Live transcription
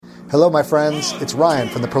Hello, my friends. It's Ryan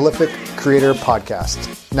from the Prolific Creator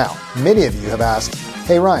Podcast. Now, many of you have asked,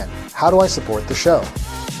 hey, Ryan, how do I support the show?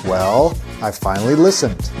 Well, I finally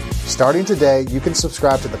listened. Starting today, you can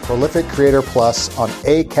subscribe to the Prolific Creator Plus on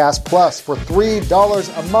Acast Plus for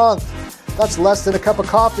 $3 a month. That's less than a cup of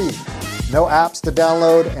coffee. No apps to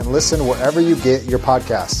download and listen wherever you get your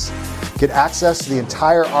podcasts. Get access to the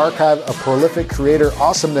entire archive of Prolific Creator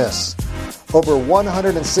awesomeness. Over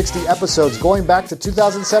 160 episodes going back to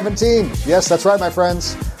 2017. Yes, that's right, my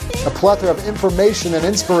friends. A plethora of information and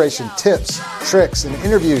inspiration, tips, tricks, and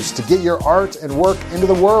interviews to get your art and work into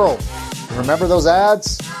the world. And remember those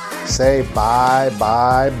ads? Say bye,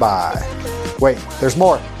 bye, bye. Wait, there's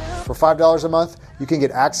more. For $5 a month, you can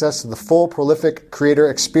get access to the full Prolific Creator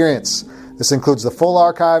experience. This includes the full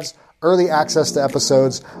archives, early access to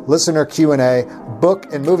episodes, listener Q&A,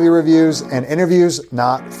 book and movie reviews, and interviews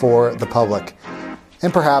not for the public.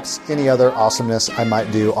 And perhaps any other awesomeness I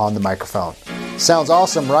might do on the microphone. Sounds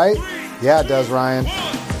awesome, right? Yeah, it does, Ryan.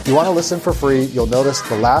 If you want to listen for free, you'll notice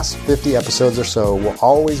the last 50 episodes or so will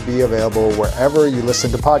always be available wherever you listen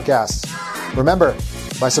to podcasts. Remember,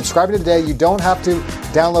 by subscribing today, you don't have to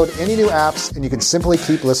download any new apps, and you can simply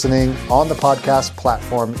keep listening on the podcast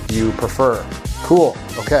platform you prefer. Cool.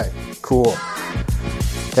 Okay. Cool.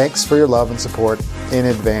 Thanks for your love and support in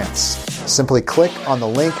advance. Simply click on the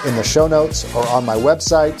link in the show notes or on my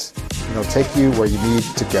website, and it'll take you where you need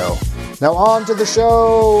to go. Now on to the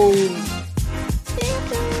show.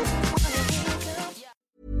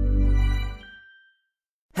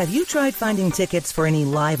 Have you tried finding tickets for any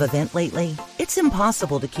live event lately? It's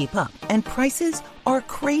impossible to keep up, and prices are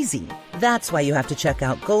crazy. That's why you have to check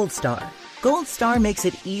out Gold Star. Gold Star makes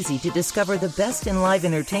it easy to discover the best in live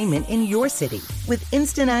entertainment in your city with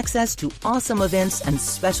instant access to awesome events and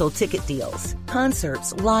special ticket deals.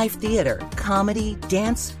 Concerts, live theater, comedy,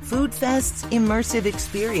 dance, food fests, immersive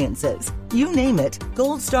experiences. You name it,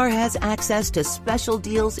 Gold Star has access to special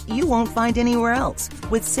deals you won't find anywhere else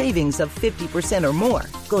with savings of 50% or more.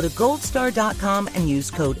 Go to goldstar.com and use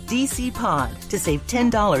code DCPOD to save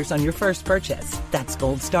 $10 on your first purchase. That's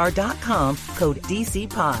goldstar.com, code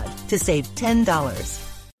DCPOD to save $10.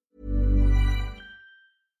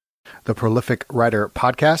 The Prolific Writer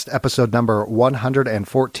Podcast, episode number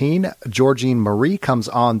 114. Jorjeana Marie comes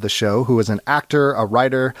on the show, who is an actor, a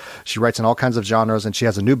writer. She writes in all kinds of genres, and she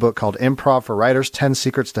has a new book called Improv for Writers, 10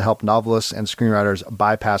 Secrets to Help Novelists and Screenwriters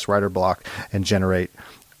Bypass Writer Block and Generate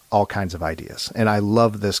all kinds of ideas. And I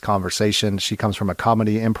love this conversation. She comes from a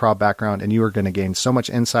comedy improv background, and you are going to gain so much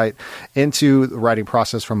insight into the writing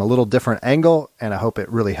process from a little different angle, and I hope it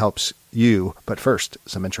really helps you. But first,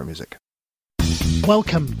 some intro music.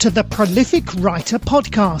 Welcome to the Prolific Writer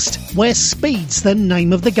Podcast, where speed's the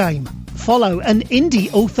name of the game. Follow an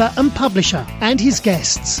indie author and publisher and his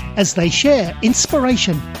guests as they share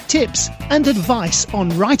inspiration, tips, and advice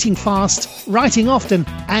on writing fast, writing often,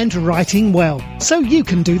 and writing well, so you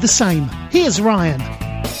can do the same. Here's Ryan.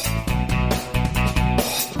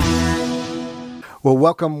 Well,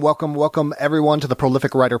 welcome everyone to the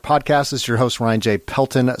Prolific Writer Podcast. This is your host, Ryan J.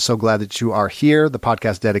 Pelton. So glad that you are here. The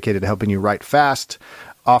podcast dedicated to helping you write fast,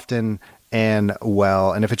 often, and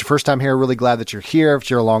well. And if it's your first time here, really glad that you're here.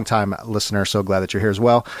 If you're a long-time listener, so glad that you're here as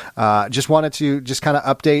well. Just wanted to just kind of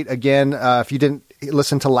update again. If you didn't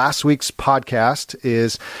listen to last week's podcast,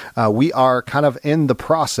 is we are kind of in the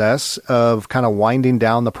process of kind of winding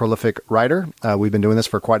down the Prolific Writer. We've been doing this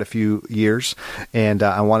for quite a few years, and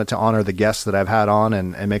I wanted to honor the guests that I've had on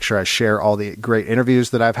and make sure I share all the great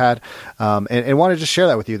interviews that I've had, and wanted to share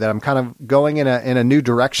that with you, that I'm kind of going in a new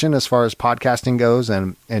direction as far as podcasting goes,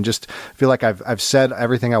 and just feel like I've said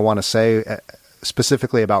everything I want to say,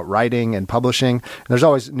 specifically about writing and publishing. There's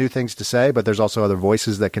always new things to say, but there's also other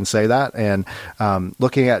voices that can say that. And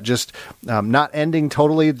looking at just not ending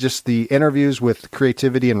totally just the interviews with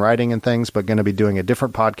creativity and writing and things, but going to be doing a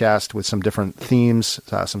different podcast with some different themes,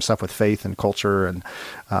 some stuff with faith and culture, and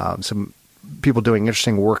some people doing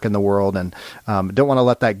interesting work in the world, and don't want to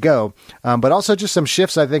let that go. But also just some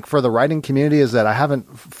shifts, I think, for the writing community is that I haven't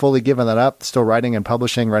fully given that up, still writing and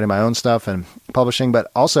publishing, writing my own stuff and publishing, but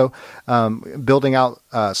also building out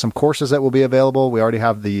some courses that will be available. We already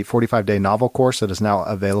have the 45-day novel course that is now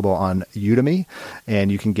available on Udemy,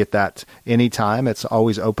 and you can get that anytime. It's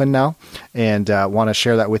always open now, and want to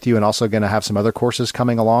share that with you, and also going to have some other courses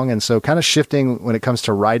coming along. And so kind of shifting when it comes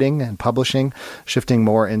to writing and publishing, shifting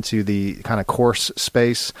more into the kind of course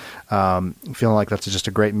space, feeling like that's just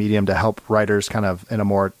a great medium to help writers kind of in a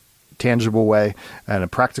more tangible way and a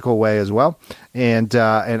practical way as well. And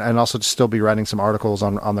also to still be writing some articles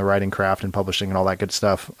on the writing craft and publishing and all that good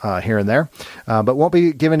stuff here and there. But won't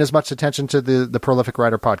be giving as much attention to the Prolific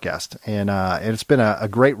Writer podcast. And it's been a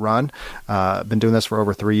great run. Been doing this for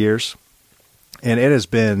over 3 years. And it has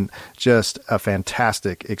been just a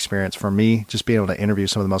fantastic experience for me, just being able to interview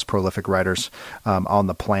some of the most prolific writers on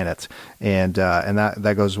the planet. And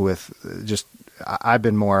that goes with just, I've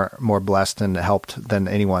been more blessed and helped than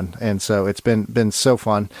anyone. And so it's been so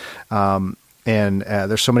fun. And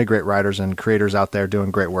there's so many great writers and creators out there doing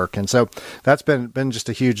great work. And so that's been just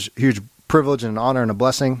a huge privilege and an honor and a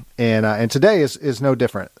blessing. And today is no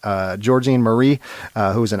different. Jorjeana Marie,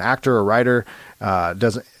 who's an actor, a writer,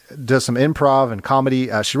 does some improv and comedy.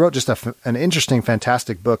 She wrote just an interesting,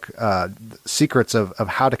 fantastic book, secrets of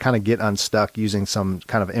how to kind of get unstuck using some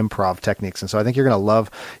kind of improv techniques. And so I think you're going to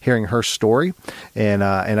love hearing her story. And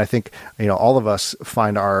I think, all of us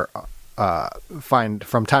find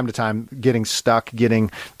from time to time getting stuck,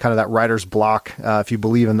 getting kind of that writer's block, if you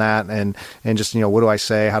believe in that, and just, what do I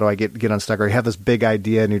say? How do I get unstuck? Or you have this big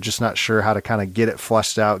idea and you're just not sure how to kind of get it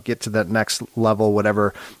fleshed out, get to that next level,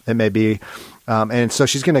 whatever it may be. And so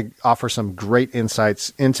she's going to offer some great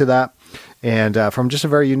insights into that and from just a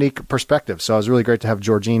very unique perspective. So it was really great to have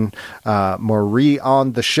Jorjeana Marie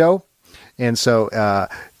on the show. And so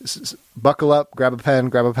buckle up, grab a pen,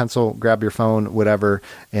 grab a pencil, grab your phone, whatever,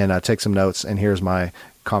 and take some notes. And here's my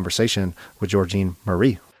conversation with Jorjeana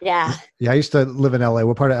Marie. Yeah. Yeah, I used to live in LA.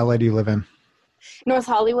 What part of LA do you live in? North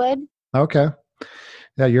Hollywood. Okay.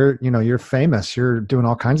 Yeah, you're famous. You're doing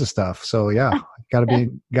all kinds of stuff. So yeah, gotta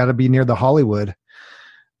be near the Hollywood,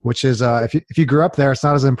 which is if you grew up there, it's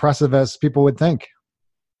not as impressive as people would think.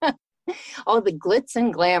 Oh, the glitz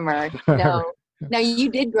and glamour. No. Now you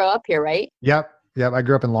did grow up here, right? Yep. I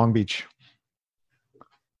grew up in Long Beach.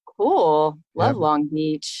 Cool. Love Long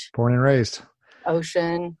Beach. Born and raised.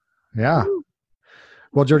 Ocean. Yeah. Woo.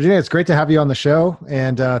 Well, Jorjeana, it's great to have you on the show,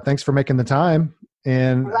 and thanks for making the time.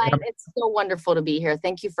 And Ryan, it's so wonderful to be here.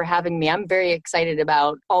 Thank you for having me. I'm very excited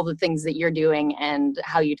about all the things that you're doing and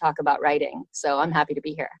how you talk about writing. So I'm happy to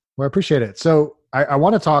be here. Well, I appreciate it. So I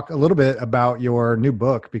want to talk a little bit about your new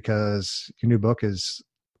book, because your new book is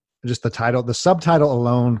just the subtitle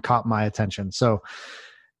alone caught my attention. So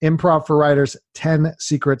Improv for Writers, 10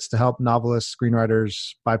 Secrets to Help Novelists,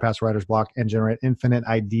 Screenwriters, Bypass Writer's Block, and Generate Infinite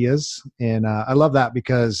Ideas. And I love that,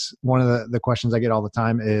 because one of the questions I get all the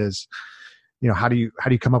time is, how do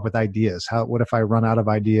you come up with ideas? What if I run out of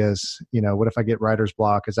ideas? What if I get writer's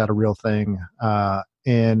block? Is that a real thing?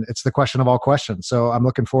 And it's the question of all questions. So I'm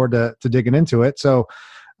looking forward to digging into it. So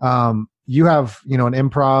you have, an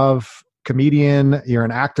improv comedian, you're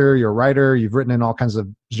an actor, you're a writer, you've written in all kinds of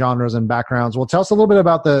genres and backgrounds. Well, tell us a little bit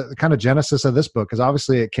about the kind of genesis of this book, because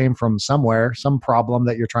obviously it came from somewhere, some problem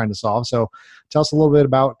that you're trying to solve. So tell us a little bit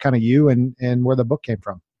about kind of you and where the book came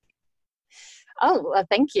from. Oh,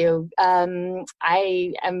 thank you.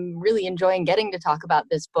 I am really enjoying getting to talk about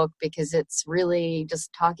this book, because it's really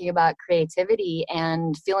just talking about creativity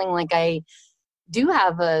and feeling like I do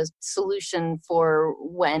have a solution for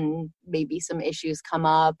when maybe some issues come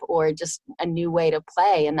up, or just a new way to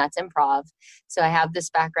play, and that's improv. So I have this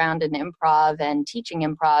background in improv, and teaching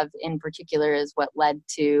improv in particular is what led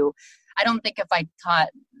to, I don't think if I taught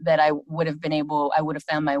that I would have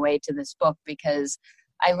found my way to this book, because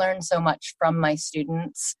I learned so much from my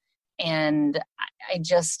students, and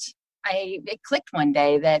it clicked one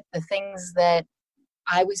day that the things that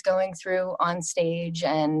I was going through on stage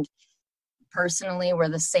and personally were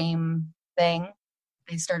the same thing.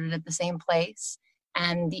 They started at the same place,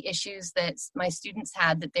 and the issues that my students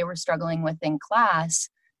had that they were struggling with in class,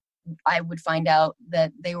 I would find out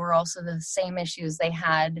that they were also the same issues they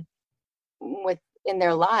had in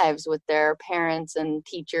their lives with their parents and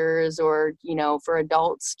teachers, or, for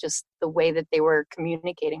adults, just the way that they were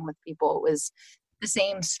communicating with people. It was the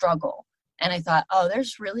same struggle. And I thought,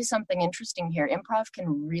 there's really something interesting here. Improv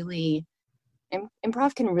can really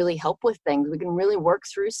help with things. We can really work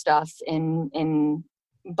through stuff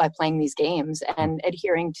by playing these games and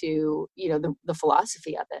adhering to, the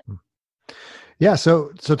philosophy of it. Yeah.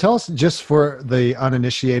 So tell us, just for the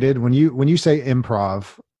uninitiated, when you say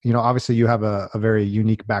improv, obviously you have a very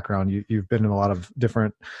unique background. You've been in a lot of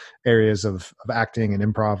different areas of acting and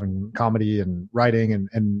improv and comedy and writing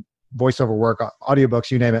and voiceover work, audiobooks,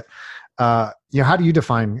 you name it. How do you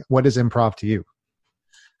define what is improv to you?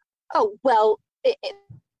 Oh, well,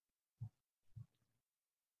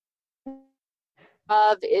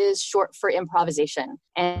 improv is short for improvisation.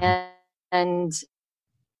 And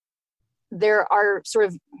there are sort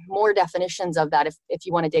of more definitions of that if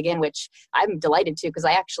you want to dig in, which I'm delighted to, because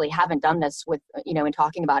I actually haven't done this with, in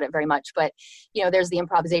talking about it very much. But, there's the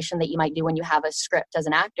improvisation that you might do when you have a script as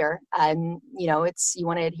an actor. It's, you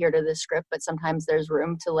want to adhere to the script, but sometimes there's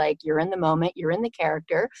room to, like, you're in the moment, you're in the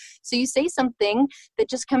character. So you say something that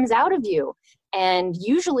just comes out of you. And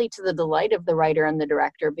usually to the delight of the writer and the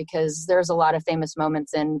director, because there's a lot of famous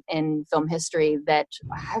moments in film history that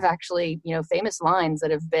have actually, famous lines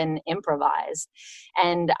that have been improvised.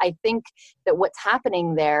 And I think that what's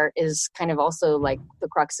happening there is kind of also like the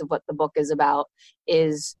crux of what the book is about,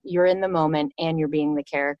 is you're in the moment and you're being the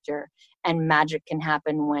character. And magic can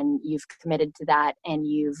happen when you've committed to that and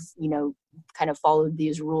you've, kind of followed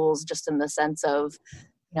these rules, just in the sense of,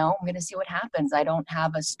 I'm going to see what happens. I don't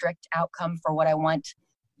have a strict outcome for what I want,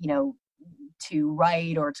 to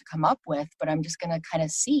write or to come up with, but I'm just going to kind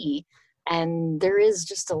of see. And there is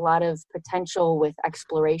just a lot of potential with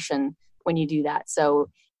exploration when you do that. So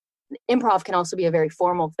improv can also be a very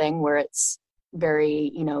formal thing where it's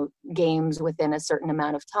very, games within a certain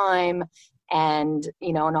amount of time and,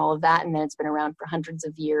 and all of that. And then it's been around for hundreds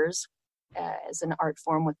of years as an art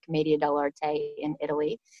form with Commedia dell'arte in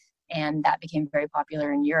Italy. And that became very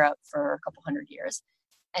popular in Europe for a couple hundred years.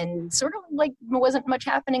 And sort of like wasn't much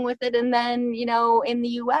happening with it. And then, in the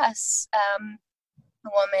US, a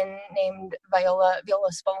woman named Viola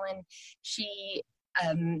Spolin, she,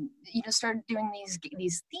 started doing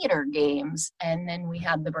these theater games. And then we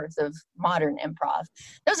had the birth of modern improv.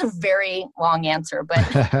 That was a very long answer,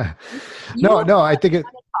 but no, I think it.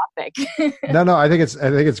 Topic. No, I think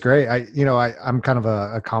it's great. I'm kind of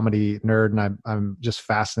a comedy nerd, and I'm just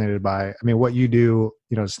fascinated by, what you do,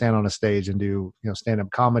 stand on a stage and do, stand-up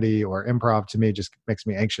comedy or improv, to me just makes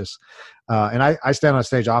me anxious. And I stand on a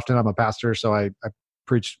stage often. I'm a pastor, so I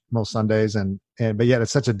preach most Sundays, but yet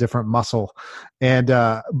it's such a different muscle. And,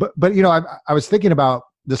 but I was thinking about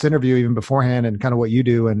this interview even beforehand and kind of what you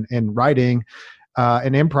do in writing,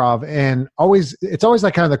 and improv, and it's always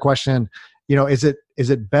like kind of the question, is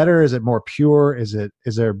it better? Is it more pure? Is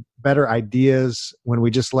there better ideas when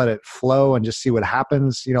we just let it flow and just see what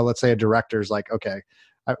happens? Let's say a director's like, okay,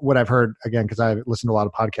 what I've heard, again, because I listen to a lot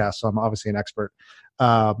of podcasts, so I'm obviously an expert.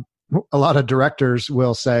 A lot of directors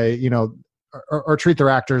will say, or treat their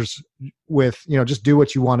actors with, just do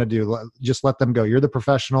what you want to do. Just let them go. You're the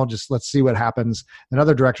professional. Just let's see what happens. And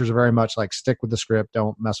other directors are very much like, stick with the script.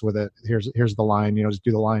 Don't mess with it. Here's the line, just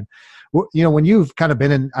do the line. When you've kind of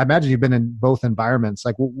been I imagine you've been in both environments,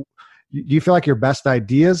 like, do you feel like your best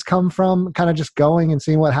ideas come from kind of just going and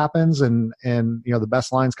seeing what happens and the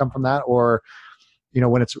best lines come from that? Or,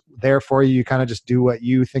 when it's there for you, you kind of just do what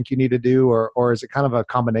you think you need to do, or is it kind of a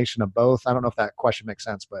combination of both? I don't know if that question makes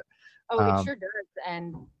sense, but. Oh, it sure does.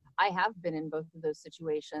 And I have been in both of those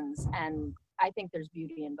situations, and I think there's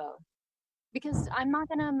beauty in both. Because I'm not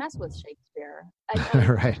going to mess with Shakespeare.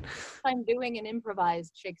 Right. I'm doing an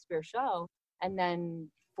improvised Shakespeare show, and then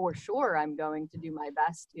for sure I'm going to do my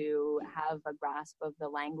best to have a grasp of the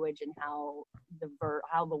language and how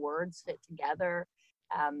the words fit together,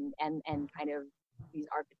 and kind of these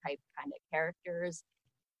archetype kind of characters.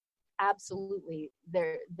 Absolutely,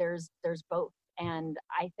 there's both. And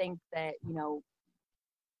I think that,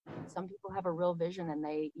 some people have a real vision and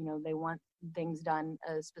they want things done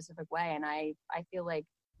a specific way. And I feel like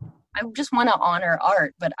I just want to honor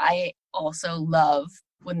art, but I also love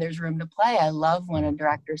when there's room to play. I love when a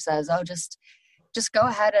director says, oh, just go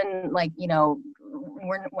ahead and, like,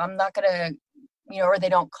 I'm not going to, or they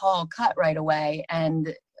don't call cut right away.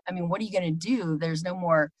 And what are you going to do? There's no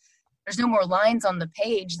more lines on the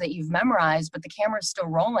page that you've memorized, but the camera's still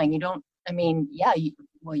rolling.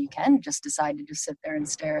 You can just decide to just sit there and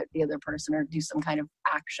stare at the other person or do some kind of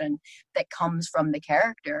action that comes from the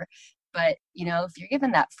character. But, if you're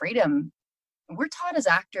given that freedom, we're taught as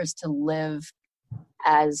actors to live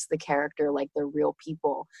as the character, like they're real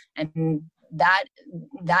people. And that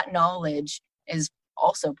knowledge is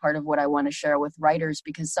also part of what I want to share with writers,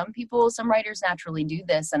 because some writers naturally do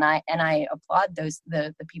this. And I applaud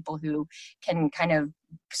the people who can kind of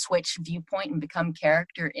switch viewpoint and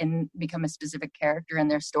become a specific character in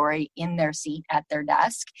their story in their seat at their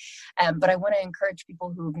desk. But I want to encourage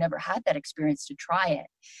people who've never had that experience to try it.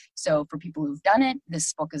 So for people who've done it,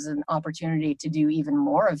 this book is an opportunity to do even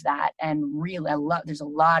more of that. And really, there's a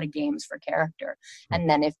lot of games for character. And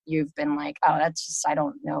then if you've been like, oh, that's just, I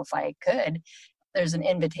don't know if I could, there's an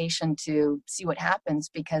invitation to see what happens,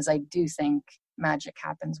 because I do think magic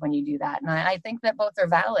happens when you do that. And I think that both are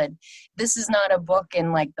valid. This is not a book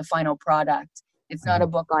in like the final product. It's not a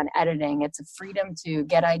book on editing. It's a freedom to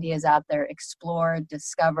get ideas out there, explore,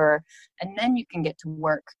 discover, and then you can get to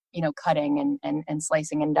work, cutting and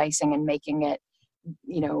slicing and dicing and making it,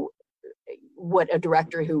 what a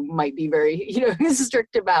director who might be very,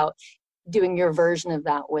 strict about doing your version of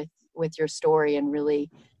that with your story and really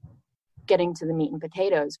getting to the meat and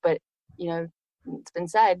potatoes. But, it's been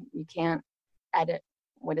said, you can't edit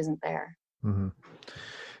what isn't there. Mm-hmm.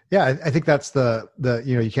 Yeah, I think that's the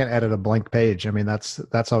you can't edit a blank page. I mean,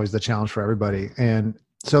 that's always the challenge for everybody. And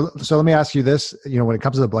so let me ask you this, when it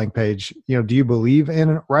comes to the blank page, do you believe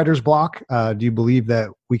in writer's block? Do you believe that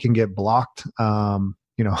we can get blocked,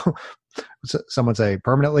 some would say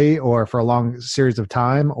permanently or for a long series of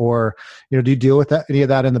time? Or, do you deal with that, any of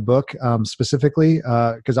that in the book specifically?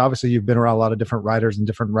 Because obviously you've been around a lot of different writers and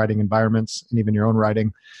different writing environments and even your own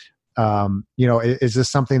writing. Is this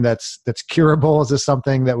something that's curable? Is this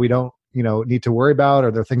something that we don't, need to worry about?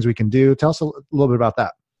 Are there things we can do? Tell us a little bit about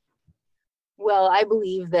that. Well, I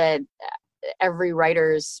believe that every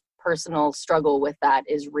writer's personal struggle with that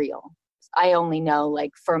is real. I only know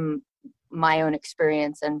from my own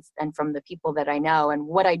experience and from the people that I know. And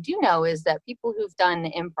what I do know is that people who've done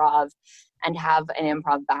improv and have an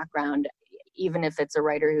improv background, even if it's a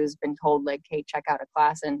writer who's been told hey, check out a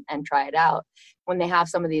class and try it out, when they have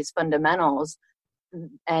some of these fundamentals,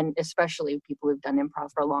 and especially people who've done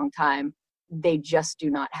improv for a long time, they just do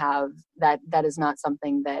not have that. That is not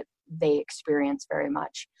something that they experience very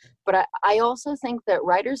much. But I also think that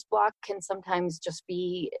writer's block can sometimes just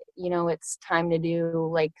be, it's time to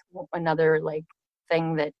do another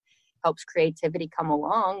thing that helps creativity come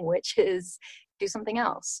along, which is do something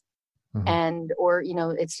else. Mm-hmm. And, or,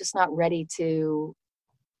 it's just not ready to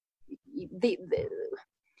the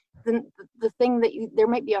thing that there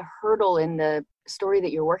might be a hurdle in the story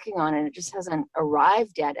that you're working on and it just hasn't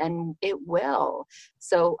arrived yet, and it will.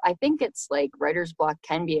 So I think it's writer's block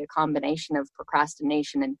can be a combination of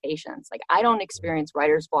procrastination and patience. I don't experience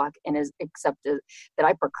writer's block except that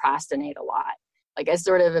I procrastinate a lot.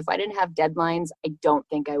 If I didn't have deadlines, I don't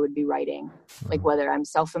think I would be writing. Whether I'm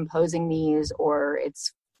self-imposing these or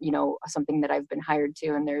it's, something that I've been hired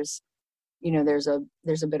to and there's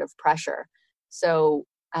a bit of pressure. So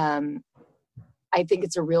I think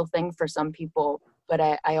it's a real thing for some people, but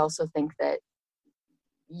I also think that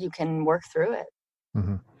you can work through it.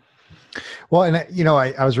 Mm-hmm. Well, and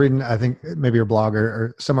I was reading, I think maybe your blog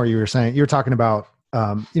or somewhere you were talking about,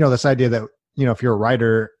 this idea that, if you're a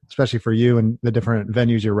writer, especially for you and the different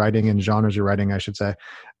venues you're writing and genres you're writing, I should say,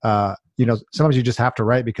 sometimes you just have to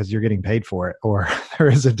write because you're getting paid for it, or there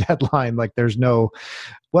is a deadline. There's no,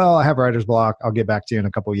 well, I have writer's block, I'll get back to you in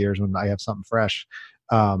a couple of years when I have something fresh.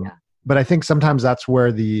 But I think sometimes that's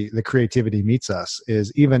where the creativity meets us,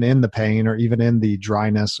 is even in the pain or even in the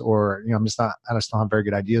dryness, or, I just don't have very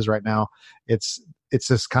good ideas right now. It's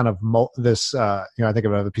this kind of I think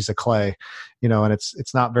of it as a piece of clay, and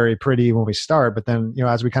it's not very pretty when we start, but then,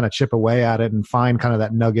 as we kind of chip away at it and find kind of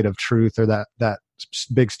that nugget of truth or that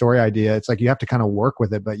big story idea, it's you have to kind of work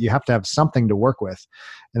with it, but you have to have something to work with.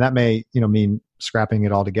 And that may, mean scrapping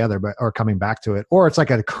it all together, or coming back to it, or it's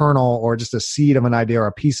a kernel or just a seed of an idea or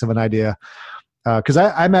a piece of an idea. Because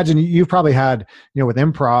I imagine you've probably had, with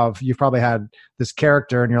improv, you've probably had this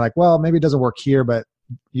character and you're like, well, maybe it doesn't work here, but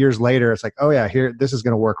years later, it's oh yeah, here, this is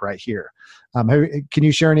going to work right here. Can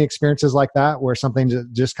you share any experiences like that where something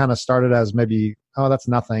just kind of started as maybe, oh, that's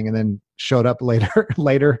nothing, and then showed up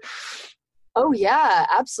later? Oh yeah,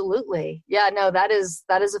 absolutely. Yeah, no, that is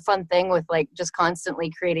a fun thing with just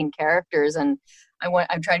constantly creating characters, and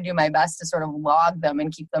I'm trying to do my best to sort of log them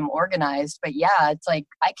and keep them organized. But yeah, it's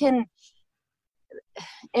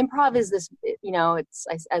improv is this, it's,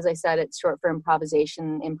 as I said, it's short for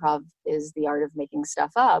improvisation. Improv is the art of making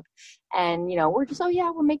stuff up, and we're just,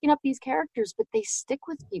 we're making up these characters, but they stick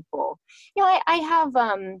with people. I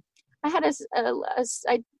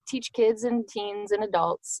teach kids and teens and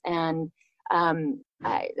adults, and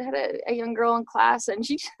I had a young girl in class, and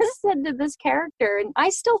she just said to this character, and I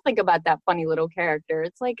still think about that funny little character.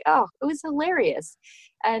 It's oh, it was hilarious.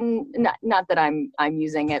 And not that I'm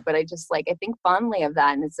using it, but I just I think fondly of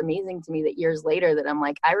that. And it's amazing to me that years later that I'm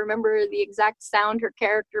I remember the exact sound her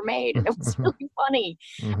character made, and it was really funny.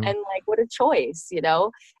 Mm-hmm. And what a choice,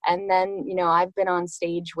 And then, I've been on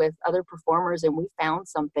stage with other performers, and we found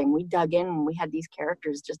something. We dug in, and we had these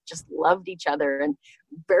characters just loved each other and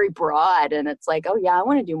very broad. And it's oh yeah, I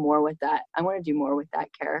want to do more with that. I want to do more with that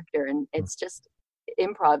character. And it's just,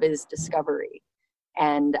 improv is discovery.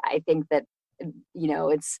 And I think that,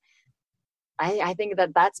 it's, I think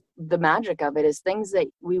that that's the magic of it, is things that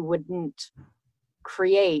we wouldn't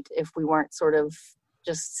create if we weren't sort of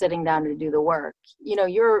just sitting down to do the work.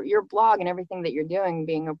 Your blog and everything that you're doing,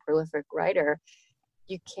 being a prolific writer,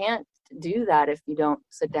 you can't do that if you don't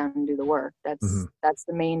sit down and do the work. That's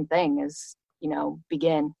the main thing is,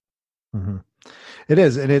 begin. Mm-hmm. It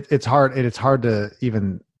is. And it's hard. It's hard to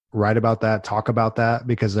even write about that, talk about that,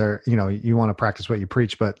 because you want to practice what you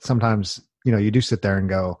preach, but sometimes, you do sit there and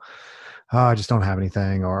go, oh, I just don't have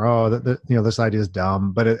anything, or, oh, this idea is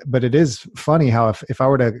dumb. But it is funny how if I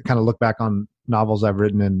were to kind of look back on novels I've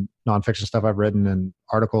written and nonfiction stuff I've written and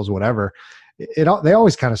articles, whatever, they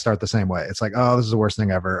always kind of start the same way. It's like, oh, this is the worst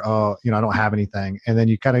thing ever. Oh, I don't have anything. And then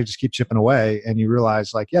you kind of just keep chipping away and you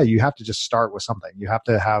realize like, yeah, you have to just start with something. You have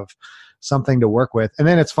to have something to work with. And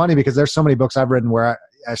then it's funny because there's so many books I've written where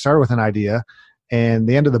I started with an idea and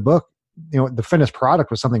the end of the book, the finished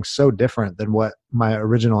product was something so different than what my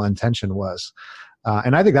original intention was.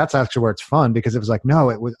 And I think that's actually where it's fun, because it was like,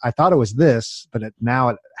 no, I thought it was this, but now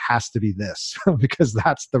it has to be this because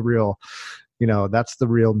that's the real, that's the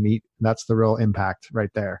real meat. That's the real impact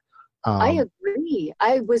right there. I agree.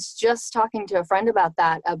 I was just talking to a friend about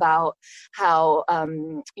that, about how,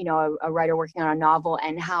 a writer working on a novel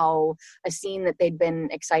and how a scene that they'd been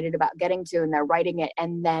excited about getting to and they're writing it,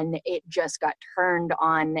 and then it just got turned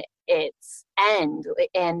on its end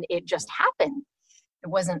and it just happened. It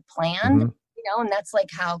wasn't planned, and that's like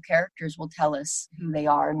how characters will tell us who they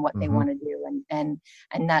are and what they want to do. And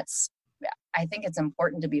that's, I think it's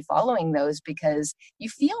important to be following those, because you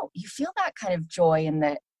feel that kind of joy in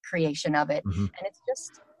the creation of it, and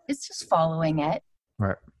it's just following it,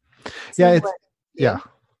 right? Yeah,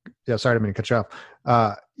 sorry, I didn't mean to cut you off.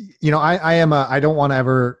 I don't want to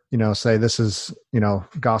ever say this is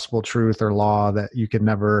gospel truth or law, that you can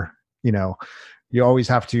never, you always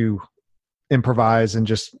have to improvise and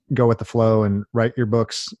just go with the flow and write your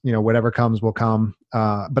books, whatever comes will come.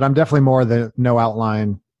 But I'm definitely more the no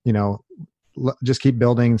outline, just keep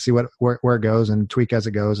building and see where it goes and tweak as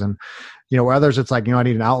it goes. And, where others, it's like, I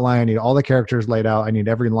need an outline. I need all the characters laid out. I need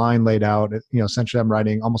every line laid out. Essentially I'm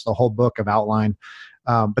writing almost a whole book of outline.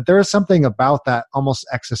 But there is something about that almost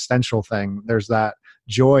existential thing. There's that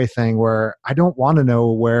joy thing where I don't want to know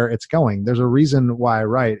where it's going. There's a reason why I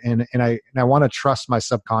write. And I want to trust my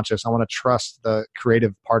subconscious. I want to trust the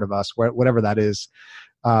creative part of us, whatever that is,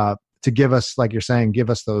 to give us, like you're saying, give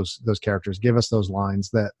us those characters, give us those lines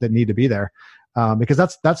that need to be there. Because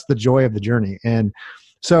that's the joy of the journey. And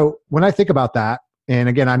so when I think about that, and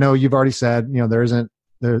again, I know you've already said, this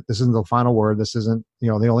isn't the final word. This isn't, the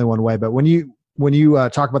only one way, but when you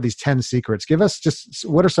talk about these 10 secrets, give us just,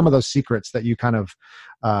 what are some of those secrets that you kind of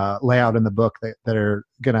lay out in the book that are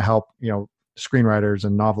going to help, screenwriters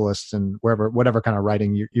and novelists and whatever kind of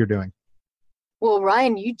writing you're doing? Well,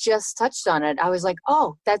 Ryan, you just touched on it. I was like,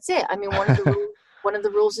 oh, that's it. I mean, one of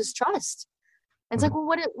the rules is trust. And it's like, well,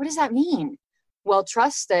 what does that mean? Well,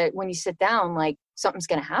 trust that when you sit down, like, something's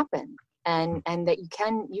going to happen, and that you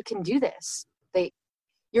can do this.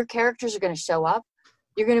 Your characters are going to show up.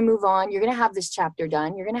 You're going to move on. You're going to have this chapter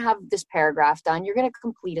done. You're going to have this paragraph done. You're going to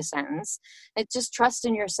complete a sentence. It's just trust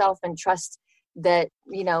in yourself and trust that,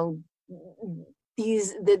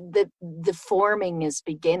 the forming is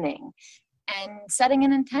beginning. And setting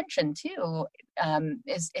an intention too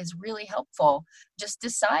is really helpful. Just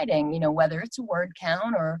deciding, whether it's a word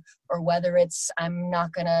count or whether it's, I'm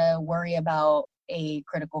not going to worry about a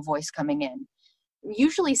critical voice coming in.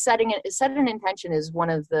 Usually set an intention is one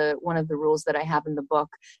of the rules that I have in the book,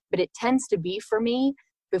 but it tends to be, for me,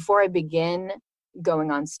 before I begin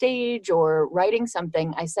going on stage or writing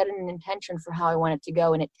something, I set an intention for how I want it to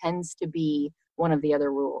go, and it tends to be one of the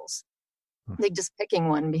other rules. Like just picking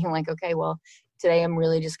one, being like, okay, well, today I'm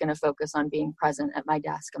really just going to focus on being present at my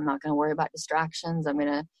desk. I'm not going to worry about distractions. I'm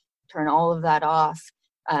going to turn all of that off,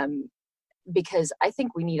 because I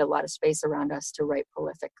think we need a lot of space around us to write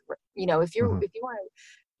prolific. If you want to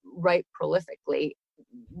write prolifically,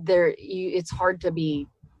 it's hard to be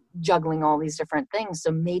juggling all these different things.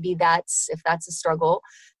 So maybe if that's a struggle,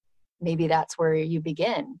 maybe that's where you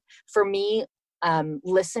begin. For me,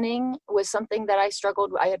 listening was something that I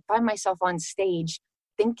struggled with. I had found myself on stage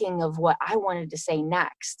thinking of what I wanted to say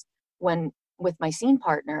next with my scene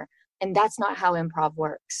partner, and that's not how improv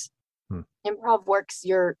works. Improv works,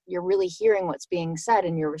 you're really hearing what's being said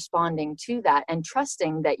and you're responding to that and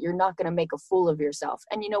trusting that you're not going to make a fool of yourself.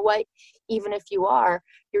 And you know what? Even if you are,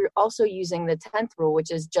 you're also using the 10th rule,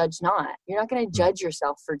 which is judge not. You're not going to judge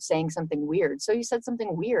yourself for saying something weird. So you said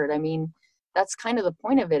something weird. I mean, that's kind of the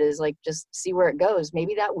point of it, is like, just see where it goes.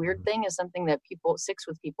 Maybe that weird thing is something that sticks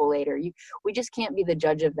with people later. We just can't be the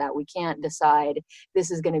judge of that. We can't decide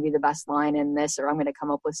this is going to be the best line in this, or I'm going to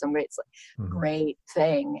come up with some great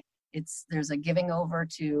thing. there's a giving over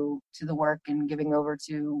to the work and giving over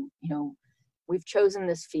to, we've chosen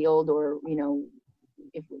this field, or,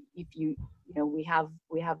 if you, we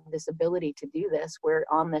have this ability to do this, we're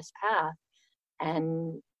on this path,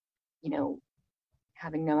 and,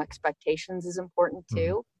 having no expectations is important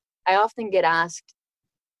too. I often get asked,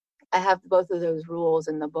 I have both of those rules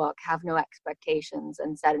in the book, have no expectations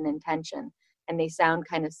and set an intention. And they sound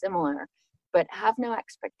kind of similar, but have no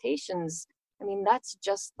expectations. I mean, that's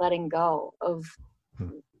just letting go of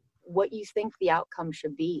what you think the outcome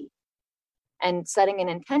should be. And setting an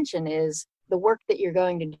intention is the work that you're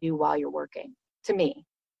going to do while you're working, to me.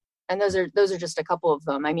 And those are just a couple of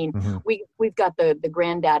them. I mean, we've got the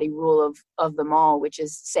granddaddy rule of them all, which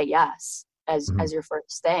is say yes as your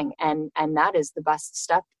first thing. And that is the best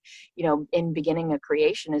step, in beginning a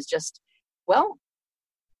creation, is just, well,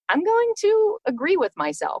 I'm going to agree with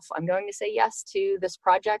myself. I'm going to say yes to this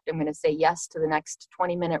project. I'm going to say yes to the next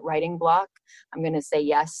 20-minute writing block. I'm going to say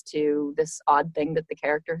yes to this odd thing that the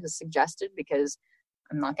character has suggested, because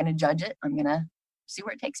I'm not going to judge it. I'm going to see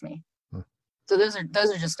where it takes me. So those are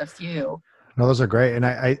just a few. No, those are great. And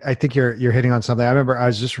I think you're hitting on something. I remember I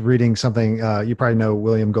was just reading something, you probably know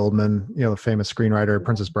William Goldman, the famous screenwriter,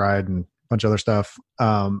 Princess Bride, and a bunch of other stuff.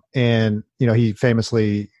 And, he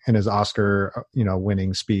famously, in his Oscar,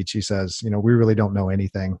 winning speech, he says, we really don't know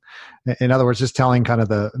anything. In other words, just telling kind of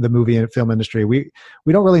the movie and film industry, we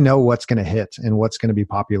don't really know what's going to hit and what's going to be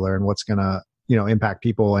popular and what's going to, impact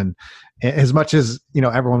people. And as much as,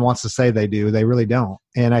 everyone wants to say they do, they really don't.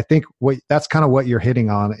 And I think that's kind of what you're hitting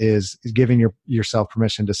on is giving yourself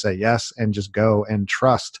permission to say yes and just go and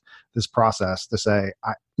trust this process to say,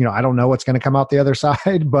 I don't know what's going to come out the other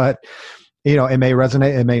side, but it may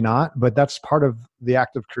resonate, it may not, but that's part of the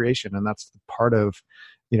act of creation. And that's part of,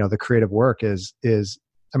 the creative work is,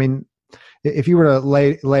 I mean, if you were to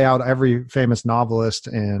lay out every famous novelist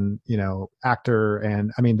and, actor,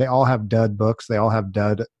 and I mean, they all have dud books, they all have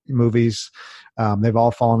dud movies. They've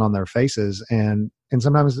all fallen on their faces. And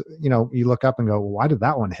sometimes, you look up and go, well, why did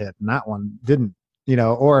that one hit and that one didn't?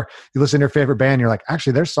 Or you listen to your favorite band, you're like,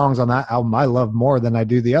 actually, there's songs on that album I love more than I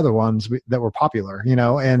do the other ones that were popular,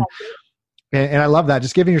 and I love that,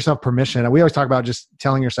 just giving yourself permission. And we always talk about just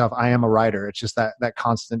telling yourself, I am a writer. It's just that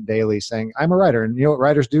constant daily saying, I'm a writer. And you know what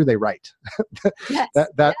writers do? They write. Yes.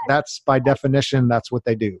 That's by definition, that's what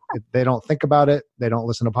they do. They don't think about it. They don't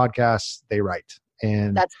listen to podcasts. They write.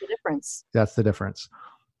 And that's the difference. That's the difference.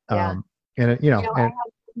 Yeah. And I have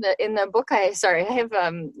in the book, I have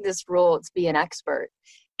this rule, it's be an expert.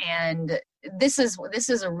 And this is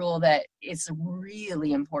a rule that is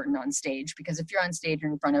really important on stage, because if you're on stage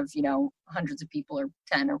in front of, hundreds of people or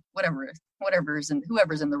 10 or whoever's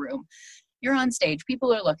in the room, you're on stage,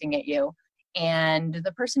 people are looking at you, and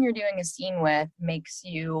the person you're doing a scene with makes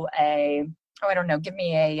you give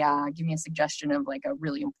me a suggestion of like a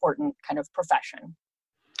really important kind of profession.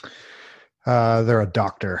 They're a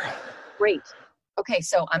doctor. Great. Okay.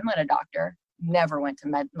 So I'm not a doctor. Never went to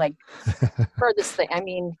med, like furthest thing. I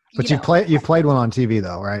mean, but you played one on TV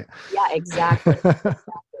though, right? Yeah, exactly.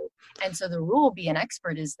 And so the rule, be an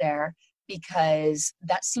expert, is there because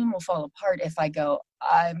that scene will fall apart if I go,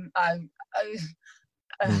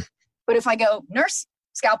 but if I go, nurse,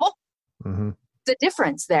 scalpel, the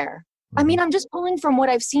difference there. I mean, I'm just pulling from what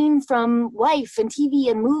I've seen from life and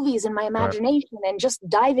TV and movies and my imagination, and just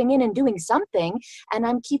diving in and doing something, and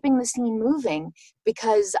I'm keeping the scene moving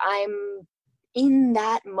because I'm in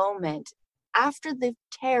that moment after the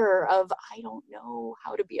terror of, I don't know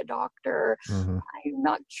how to be a doctor. I'm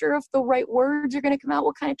not sure if the right words are going to come out,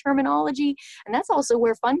 what kind of terminology. And that's also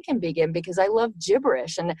where fun can begin, because I love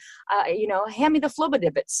gibberish and, hand me the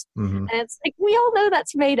flubadibbits. And it's like, we all know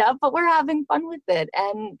that's made up, but we're having fun with it.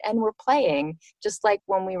 And we're playing just like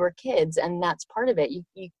when we were kids. And that's part of it.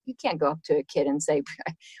 You can't go up to a kid and say,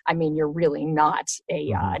 I mean, you're really not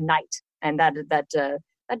a knight. And that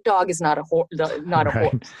dog is not a horse, not a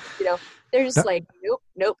horse. They're just like,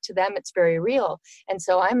 nope. To them, it's very real. And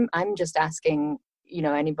so I'm just asking,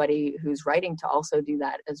 anybody who's writing to also do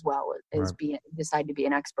that as well, is decide to be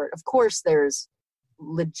an expert. Of course, there's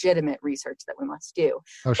legitimate research that we must do.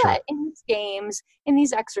 Oh, sure. But in these games, in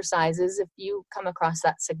these exercises, if you come across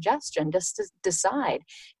that suggestion, just to decide.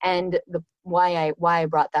 And why I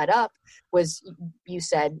brought that up was, you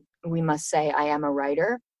said we must say, I am a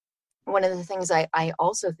writer. One of the things I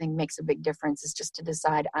also think makes a big difference is just to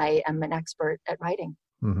decide I am an expert at writing.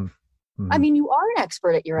 I mean, you are an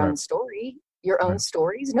expert at your own story, your own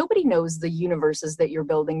stories. Nobody knows the universes that you're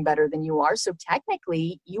building better than you are. So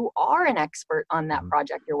technically, you are an expert on that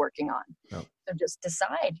project you're working on. So just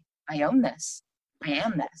decide, I own this. I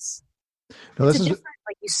am this. No, it's different,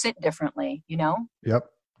 like you sit differently, Yep.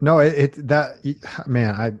 No,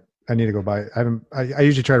 man, I need to go buy. I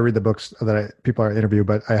usually try to read the books that people are interview,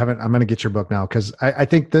 but I haven't. I'm going to get your book now because I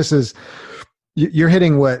think this is you're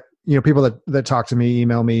hitting what people that talk to me,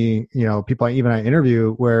 email me, people I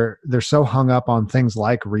interview where they're so hung up on things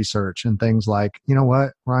like research and things like,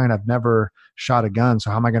 what, Ryan, I've never shot a gun,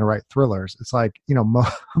 so how am I going to write thrillers? It's like,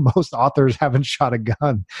 most authors haven't shot a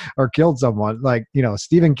gun or killed someone. Like,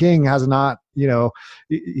 Stephen King has not, he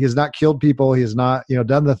has not killed people. He has not,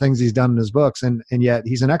 done the things he's done in his books, and yet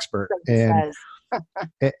he's an expert. And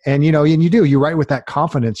and you write with that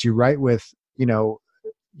confidence. You write with,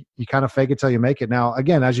 you kind of fake it till you make it. Now,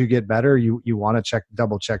 again, as you get better, you want to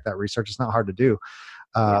double check that research. It's not hard to do.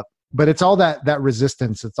 But it's all that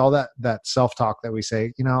resistance. It's all that self-talk that we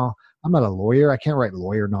say, I'm not a lawyer. I can't write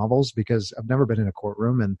lawyer novels because I've never been in a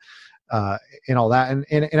courtroom and all that.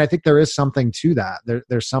 And I think there is something to that.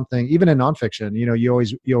 There's something, even in nonfiction, you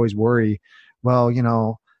always worry, well,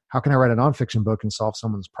 how can I write a nonfiction book and solve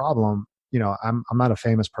someone's problem? I'm not a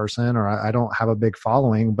famous person, or I don't have a big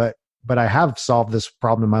following, but I have solved this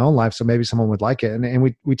problem in my own life. So maybe someone would like it. And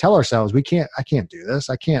we tell ourselves, I can't do this.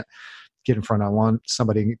 I can't get in front of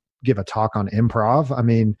somebody, give a talk on improv. I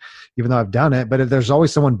mean, even though I've done it, but there's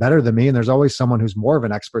always someone better than me, and there's always someone who's more of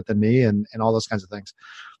an expert than me, and all those kinds of things.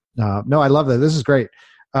 No, I love that. This is great.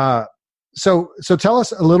 So tell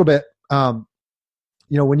us a little bit,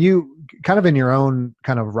 when you kind of in your own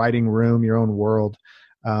kind of writing room, your own world,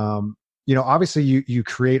 obviously you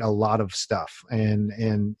create a lot of stuff and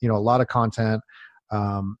a lot of content.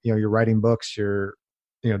 You're writing books, you're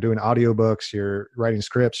doing audiobooks, you're writing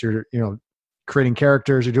scripts, you're creating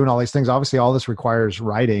characters, you're doing all these things. Obviously all this requires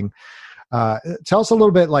writing. Tell us a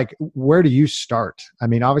little bit, like, where do you start? I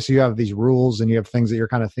mean, obviously you have these rules and you have things that you're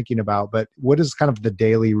kind of thinking about, but what does kind of the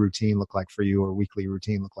daily routine look like for you, or weekly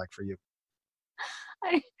routine look like for you?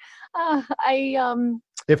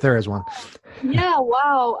 If there is one. Yeah.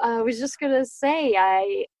 Wow. I was just going to say,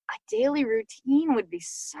 a daily routine would be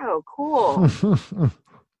so cool.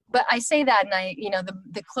 But I say that, and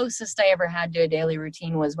the closest I ever had to a daily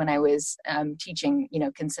routine was when I was teaching,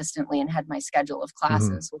 consistently, and had my schedule of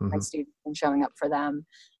classes with my students and showing up for them.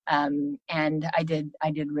 And I did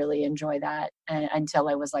really enjoy that until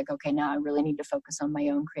I was like, okay, now I really need to focus on my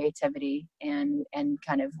own creativity, and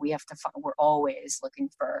kind of, we're always looking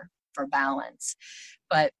for balance.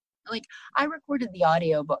 But like, I recorded the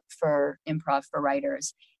audiobook for Improv for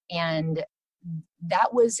Writers, and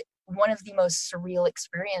that was one of the most surreal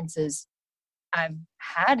experiences I've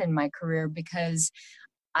had in my career, because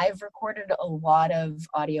I've recorded a lot of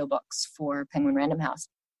audiobooks for Penguin Random House,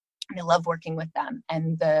 and I love working with them.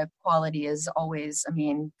 And the quality is always,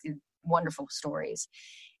 wonderful stories.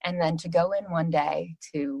 And then to go in one day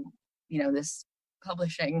to, this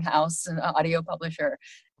publishing house, an audio publisher,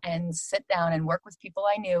 and sit down and work with people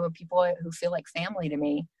I knew, and people who feel like family to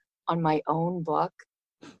me, on my own book,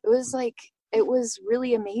 it was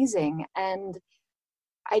really amazing. And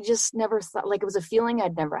I just never thought, like, it was a feeling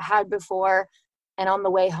I'd never had before. And on the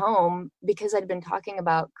way home, because I'd been talking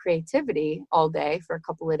about creativity all day for a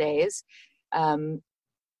couple of days,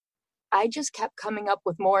 I just kept coming up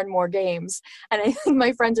with more and more games. And I think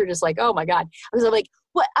my friends are just like, oh my God. I was like,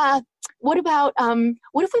 what about,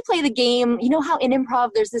 what if we play the game? You know how in improv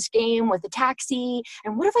there's this game with a taxi,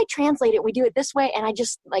 and what if I translate it? We do it this way. And I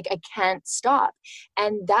just, like, I can't stop.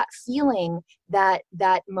 And that feeling, that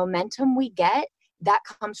momentum we get, that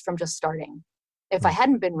comes from just starting. If I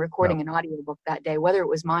hadn't been recording an audiobook that day, whether it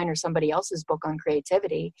was mine or somebody else's book on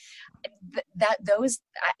creativity,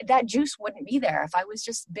 that juice wouldn't be there. If I was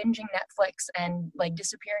just binging Netflix and, like,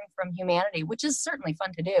 disappearing from humanity, which is certainly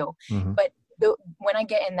fun to do, but when I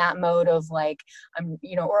get in that mode of, like,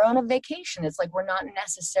 or on a vacation, it's like we're not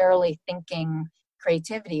necessarily thinking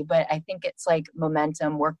creativity, but I think it's like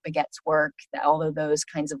momentum, work begets work, all of those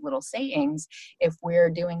kinds of little sayings. If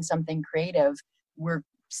we're doing something creative, we're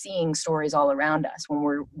seeing stories all around us. When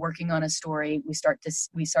we're working on a story, we start to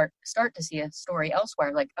see a story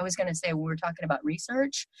elsewhere. Like I was going to say, when we were talking about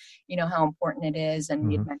research, how important it is,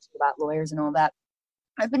 and you'd mentioned about lawyers and all that.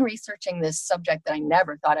 I've been researching this subject that I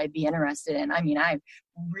never thought I'd be interested in. I mean, I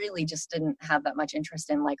really just didn't have that much interest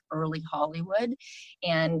in, like, early Hollywood.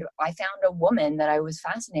 And I found a woman that I was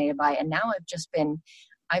fascinated by. And now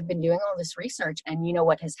I've been doing all this research. And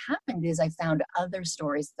what has happened is I found other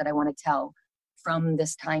stories that I want to tell from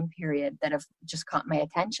this time period that have just caught my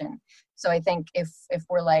attention. So I think if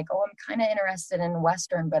we're like, oh, I'm kind of interested in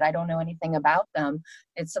Western, but I don't know anything about them,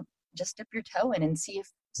 it's just dip your toe in and see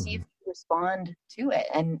if you respond to it.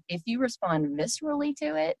 And if you respond viscerally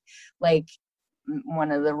to it, like,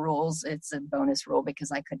 one of the rules, it's a bonus rule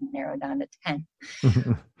because I couldn't narrow down to 10,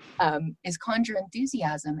 is conjure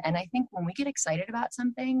enthusiasm. And I think when we get excited about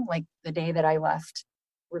something, like the day that I left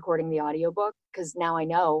recording the audiobook, because now I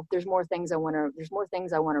know there's more things I want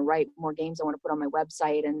to write, more games I want to put on my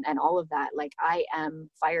website, and all of that. Like, I am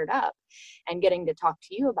fired up, and getting to talk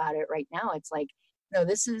to you about it right now, it's like, no,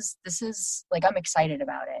 this is like, I'm excited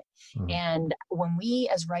about it. And when we,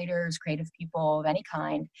 as writers, creative people of any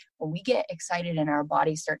kind, when we get excited and our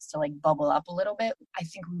body starts to like bubble up a little bit, I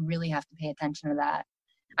think we really have to pay attention to that.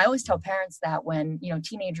 I always tell parents that when,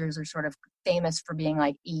 teenagers are sort of famous for being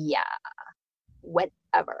like, yeah,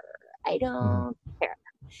 whatever, I don't care.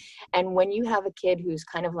 And when you have a kid who's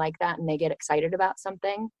kind of like that and they get excited about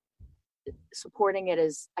something, supporting it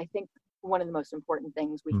is, I think, one of the most important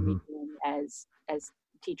things we can be doing as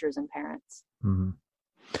teachers and parents. No,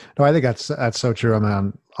 I think that's so true. I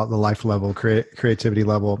mean, on the life level, creativity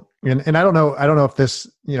level, and I don't know if this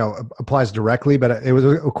applies directly, but it was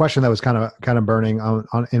a question that was kind of burning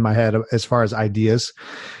on in my head as far as ideas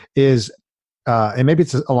is, and maybe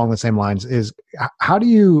it's along the same lines, is how do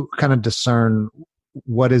you kind of discern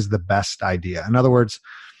what is the best idea? In other words,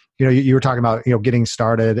 you were talking about, getting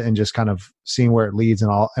started and just kind of seeing where it leads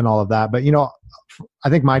and all of that. But, I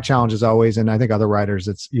think my challenge is always, and I think other writers,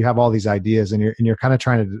 it's, you have all these ideas and you're kind of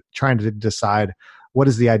trying to decide what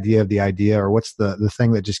is the idea of the idea, or what's the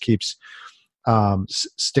thing that just keeps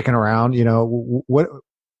sticking around.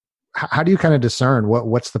 How do you kind of discern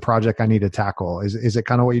what's the project I need to tackle? Is it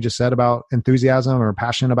kind of what you just said about enthusiasm or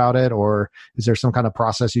passion about it? Or is there some kind of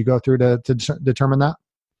process you go through to determine that?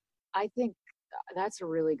 I think that's a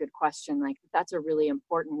really good question. Like, that's a really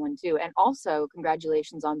important one too. And also,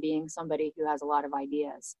 congratulations on being somebody who has a lot of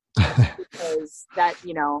ideas, because that,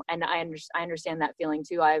 and I understand that feeling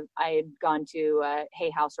too. I had gone to a Hay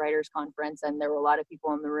House Writers Conference, and there were a lot of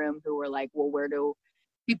people in the room who were like, well,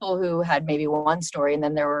 people who had maybe one story. And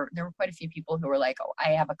then there were quite a few people who were like, oh, I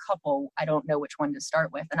have a couple, I don't know which one to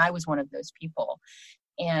start with. And I was one of those people.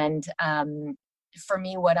 And, for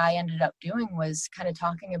me, what I ended up doing was kind of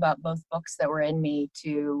talking about both books that were in me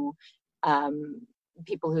to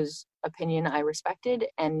people whose opinion I respected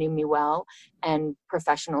and knew me well, and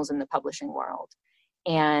professionals in the publishing world.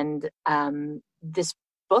 And this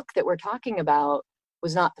book that we're talking about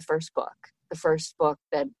was not the first book. The first book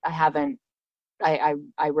that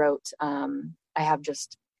I wrote, I have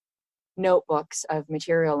just notebooks of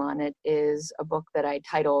material on it, is a book that I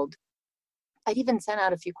titled, I'd even sent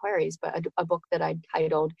out a few queries, but a book that I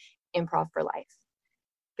titled Improv for Life,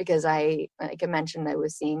 because like I mentioned, I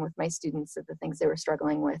was seeing with my students that the things they were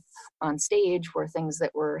struggling with on stage were things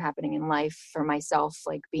that were happening in life. For myself,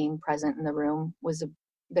 like being present in the room was a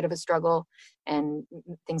bit of a struggle, and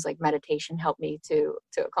things like meditation helped me to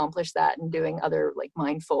accomplish that, and doing other like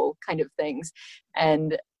mindful kind of things.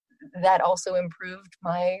 And that also improved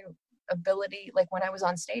my ability. Like, when I was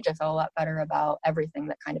on stage, I felt a lot better about everything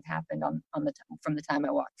that kind of happened from the time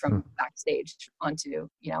I walked from backstage onto,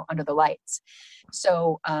 under the lights.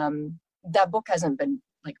 So that book hasn't been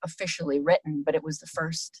like officially written, but it was the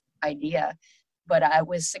first idea. But I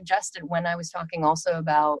was suggested, when I was talking also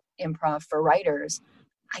about improv for writers,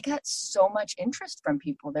 I got so much interest from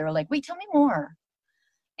people. They were like, wait, tell me more.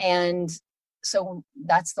 And so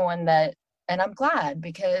that's the one that, and I'm glad,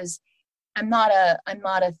 because I'm not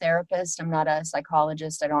a therapist. I'm not a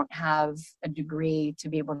psychologist. I don't have a degree to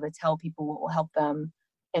be able to tell people what will help them.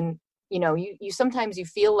 And, you sometimes you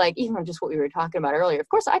feel like, even just what we were talking about earlier, of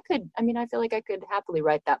course I feel like I could happily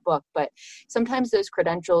write that book, but sometimes those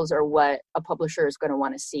credentials are what a publisher is going to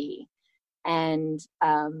want to see. And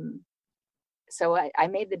so I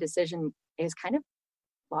made the decision. It was kind of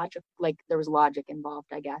logic, like there was logic involved,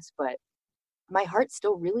 I guess, but my heart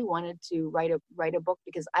still really wanted to write a book,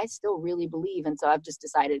 because I still really believe. And so I've just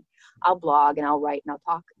decided I'll blog and I'll write and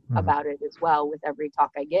I'll talk about it as well with every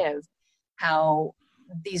talk I give, how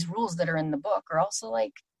these rules that are in the book are also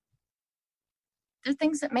like, they're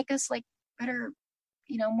things that make us like better,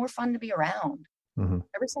 more fun to be around.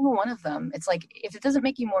 Every single one of them. It's like, if it doesn't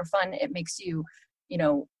make you more fun, it makes you,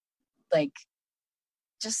 like,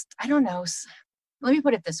 just, I don't know. Let me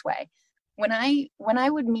put it this way. When I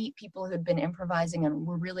would meet people who had been improvising and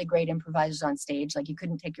were really great improvisers on stage, like you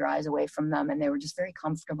couldn't take your eyes away from them, and they were just very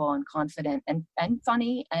comfortable and confident and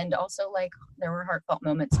funny, and also like there were heartfelt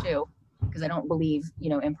moments too, because I don't believe,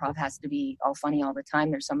 improv has to be all funny all the time.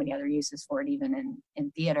 There's so many other uses for it, even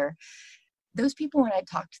in theater. Those people, when I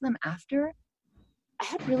talked to them after, I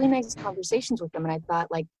had really nice conversations with them, and I thought,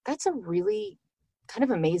 like, that's a really kind of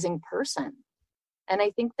amazing person. And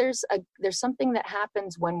I think there's something that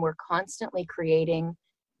happens when we're constantly creating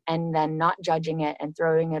and then not judging it and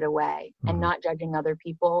throwing it away, and not judging other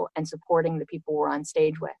people and supporting the people we're on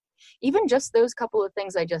stage with. Even just those couple of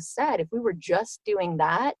things I just said, if we were just doing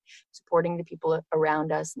that, supporting the people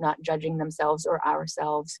around us, not judging themselves or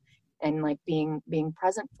ourselves, and like being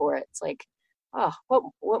present for it, it's like, oh,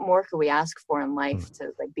 what more could we ask for in life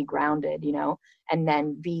to like be grounded, you know? And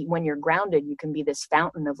then when you're grounded, you can be this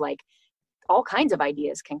fountain of like all kinds of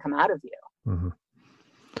ideas can come out of you. Mm-hmm.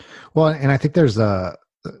 Well, and I think there's all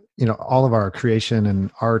of our creation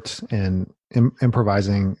and art and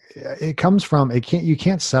improvising, it comes from, you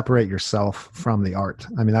can't separate yourself from the art.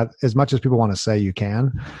 I mean, that, as much as people want to say you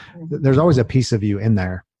can, there's always a piece of you in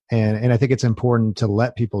there. And I think it's important to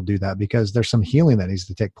let people do that, because there's some healing that needs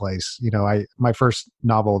to take place. You know, my first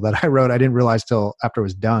novel that I wrote, I didn't realize till after it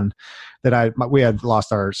was done that we had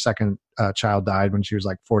lost our second child, died when she was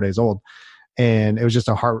like 4 days old. And it was just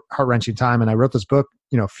a heart-wrenching time. And I wrote this book,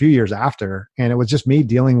 a few years after, and it was just me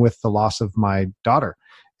dealing with the loss of my daughter.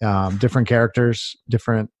 Different characters,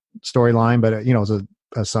 different storyline, but it was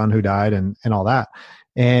a son who died and all that.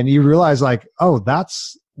 And you realize like, oh,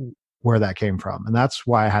 that's where that came from. And that's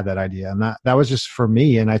why I had that idea. And that was just for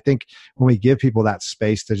me. And I think when we give people that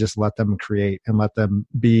space to just let them create and let them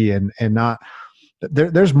be and not,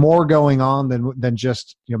 there's more going on than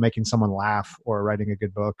just, making someone laugh or writing a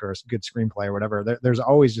good book or a good screenplay or whatever. There's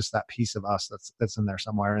always just that piece of us that's in there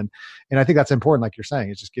somewhere. And I think that's important. Like you're saying,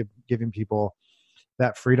 it's just giving people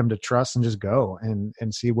that freedom to trust and just go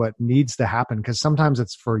and see what needs to happen. Cause sometimes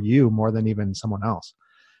it's for you more than even someone else.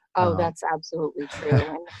 Oh, that's absolutely true.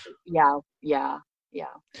 And yeah.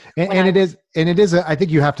 And it is, I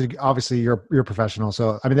think you have to, obviously you're professional.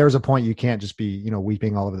 So, I mean, there was a point you can't just be,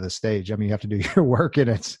 weeping all over the stage. I mean, you have to do your work, and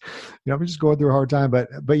it's, I'm just going through a hard time, but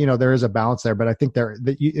there is a balance there, but I think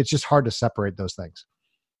it's just hard to separate those things.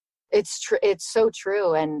 It's true. It's so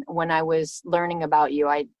true. And when I was learning about you,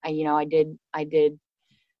 I did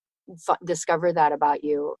discover that about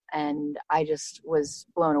you, and I just was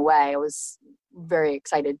blown away. I was very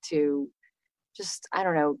excited to just, I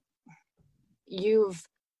don't know, you've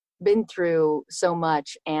been through so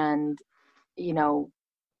much, and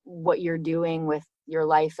what you're doing with your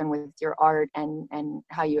life and with your art and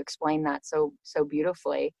how you explain that so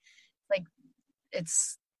beautifully. Like,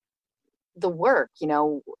 it's the work,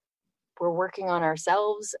 we're working on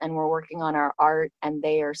ourselves and we're working on our art, and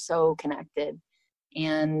they are so connected.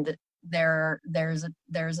 And there's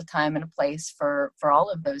a time and a place for all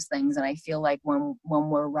of those things. And I feel like when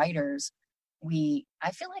we're writers,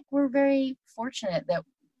 I feel like we're very fortunate that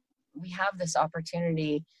we have this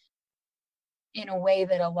opportunity in a way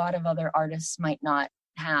that a lot of other artists might not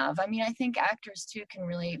have. I mean, I think actors too can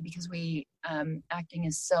really, because acting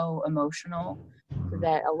is so emotional,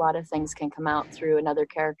 that a lot of things can come out through another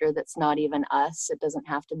character that's not even us. It doesn't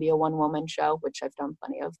have to be a one-woman show, which I've done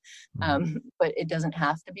plenty of, but it doesn't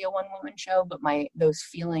have to be a one-woman show. But those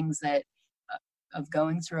feelings of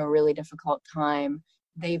going through a really difficult time,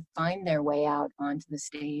 they find their way out onto the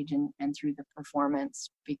stage and through the performance,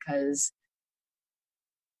 because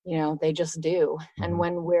they just do. And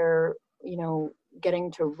when we're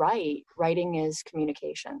getting to writing is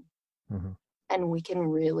communication, and we can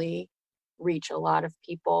really reach a lot of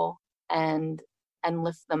people and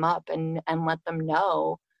lift them up and let them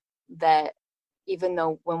know that even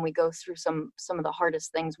though when we go through some of the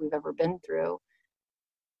hardest things we've ever been through,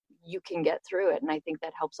 you can get through it. And I think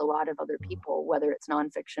that helps a lot of other people, whether it's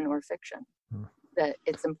nonfiction or fiction, that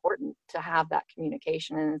it's important to have that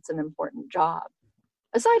communication, and it's an important job.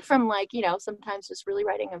 Aside from sometimes just really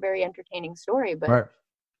writing a very entertaining story, but right.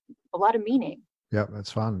 A lot of meaning. Yeah,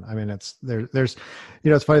 that's fun. I mean, there's,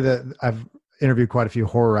 it's funny that I've interviewed quite a few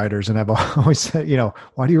horror writers, and I've always said,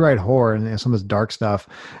 why do you write horror and some of this dark stuff?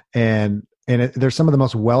 And they're some of the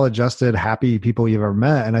most well-adjusted, happy people you've ever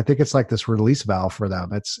met. And I think it's like this release valve for them.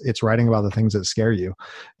 It's writing about the things that scare you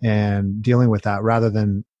and dealing with that rather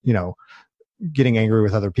than, getting angry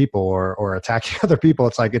with other people or attacking other people.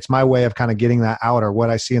 It's like, it's my way of kind of getting that out, or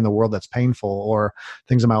what I see in the world that's painful, or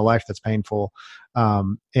things in my life that's painful.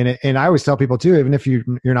 And I always tell people too, even if you're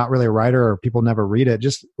not really a writer or people never read it,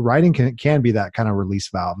 just writing can be that kind of release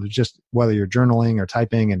valve. It's just whether you're journaling or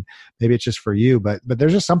typing, and maybe it's just for you, but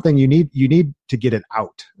there's just something you need to get it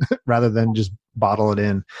out rather than just bottle it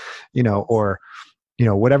in, or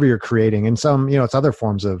whatever you're creating. And some, it's other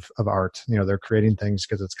forms of art, they're creating things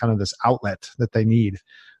because it's kind of this outlet that they need.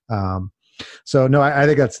 So no, I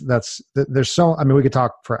think there's we could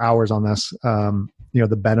talk for hours on this,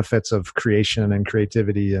 the benefits of creation and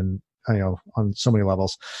creativity and, on so many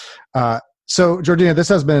levels. So Jorjeana, this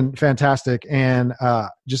has been fantastic. And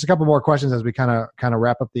just a couple more questions as we kind of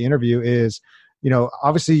wrap up the interview is,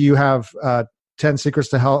 obviously you have 10 Secrets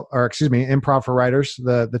to Help, or excuse me, Improv for Writers,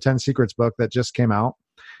 the 10 Secrets book that just came out.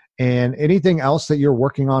 And anything else that you're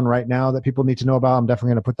working on right now that people need to know about, I'm definitely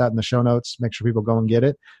going to put that in the show notes. Make sure people go and get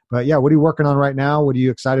it. But yeah, what are you working on right now? What are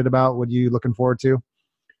you excited about? What are you looking forward to?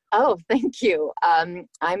 Oh, thank you. I'm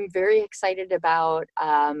very excited about,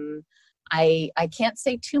 I can't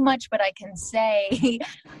say too much, but I can say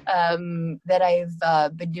that I've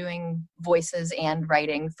been doing voices and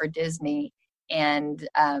writing for Disney, and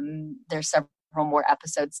there's several more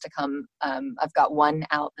episodes to come. I've got one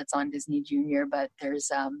out that's on Disney Junior, but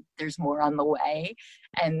there's more on the way,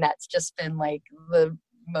 and that's just been like the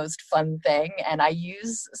most fun thing. And I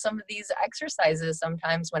use some of these exercises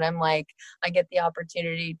sometimes when I'm like, I get the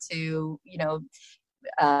opportunity to,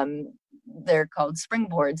 they're called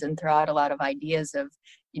springboards, and throw out a lot of ideas of,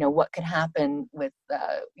 what could happen with,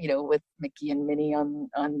 with Mickey and Minnie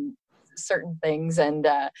on certain things. And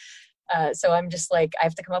so I'm just like, I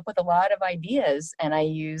have to come up with a lot of ideas, and I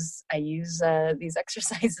use these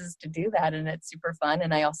exercises to do that, and it's super fun.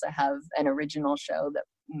 And I also have an original show that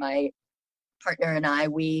my partner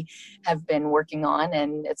and we have been working on,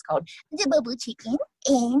 and it's called The Bubble Chicken,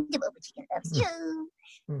 and The Bubble Chicken Loves You.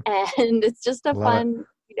 And it's just a fun,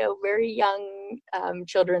 very young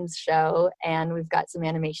children's show, and we've got some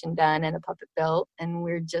animation done and a puppet built, and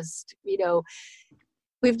we're just,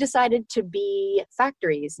 we've decided to be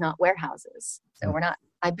factories, not warehouses. So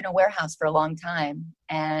I've been a warehouse for a long time,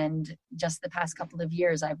 and just the past couple of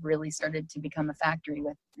years, I've really started to become a factory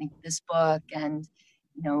with this book, and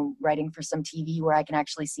writing for some TV where I can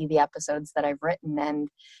actually see the episodes that I've written. And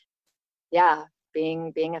yeah,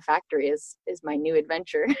 being a factory is my new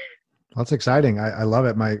adventure. That's exciting. I love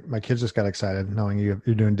it. My kids just got excited knowing you're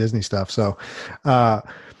doing Disney stuff. So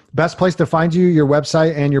best place to find you, your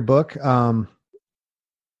website and your book.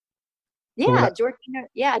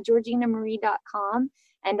 Jorjeanamarie.com.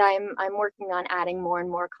 And I'm working on adding more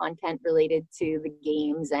and more content related to the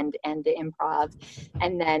games and the improv.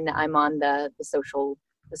 And then I'm on the social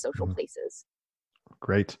places.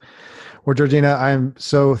 Great. Well, Jorjeana, I'm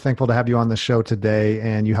so thankful to have you on the show today,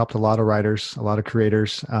 and you helped a lot of writers, a lot of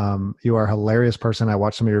creators. You are a hilarious person. I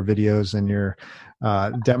watched some of your videos and your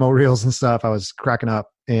demo reels and stuff. I was cracking up.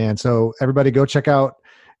 And so everybody go check out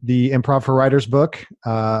the Improv for Writers book.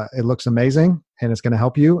 It looks amazing, and it's going to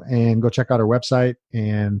help you. And go check out our website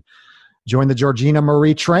and join the Jorjeana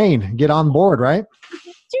Marie train. Get on board, right?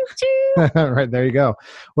 Right, there you go.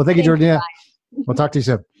 Well, thank you, Jorjeana. We'll talk to you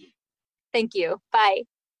soon. Thank you. Bye.